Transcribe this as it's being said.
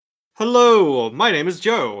Hello, my name is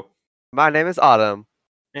Joe, My name is Autumn.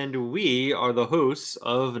 and we are the hosts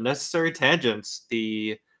of Necessary Tangents,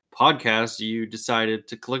 the podcast you decided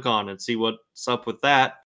to click on and see what's up with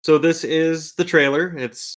that. So, this is the trailer.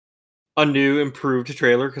 It's a new, improved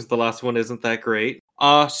trailer because the last one isn't that great.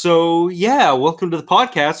 So, welcome to the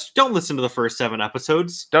podcast. Don't listen to the first 7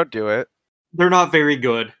 episodes, Don't do it. they're not very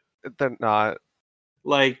good. They're not.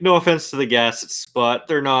 Like, no offense to the guests, but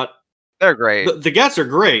they're not. They're great. The guests are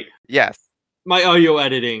great. Yes. My audio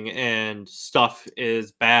editing and stuff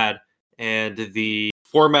is bad, and the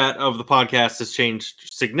format of the podcast has changed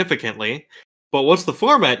significantly. But what's the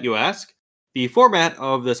format, you ask? The format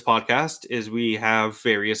of this podcast is we have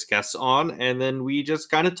various guests on, and then we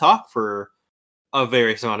just kind of talk for a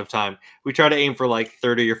various amount of time. We try to aim for like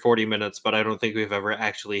 30 or 40 minutes, but I don't think we've ever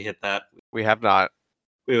actually hit that. We have not.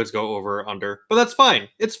 We always go over or under, but that's fine.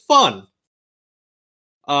 It's fun.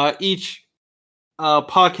 Each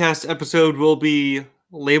podcast episode will be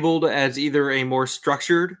labeled as either a more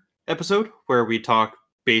structured episode, where we talk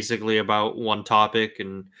basically about one topic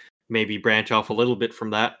and maybe branch off a little bit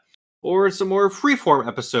from that, or it's a more freeform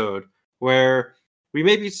episode, where we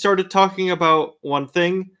maybe started talking about one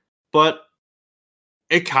thing, but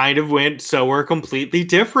it kind of went somewhere completely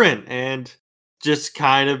different and just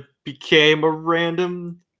kind of became a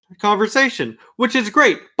random conversation, which is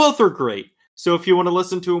great. Both are great. So if you want to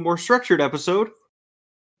listen to a more structured episode,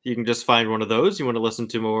 you can just find one of those. You want to listen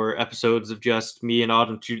to more episodes of just me and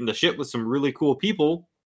Autumn shooting the shit with some really cool people,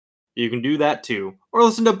 you can do that too. Or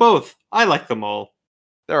listen to both. I like them all.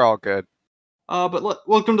 They're all good.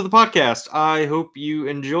 Welcome to the podcast. I hope you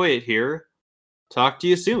enjoy it here. Talk to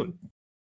you soon.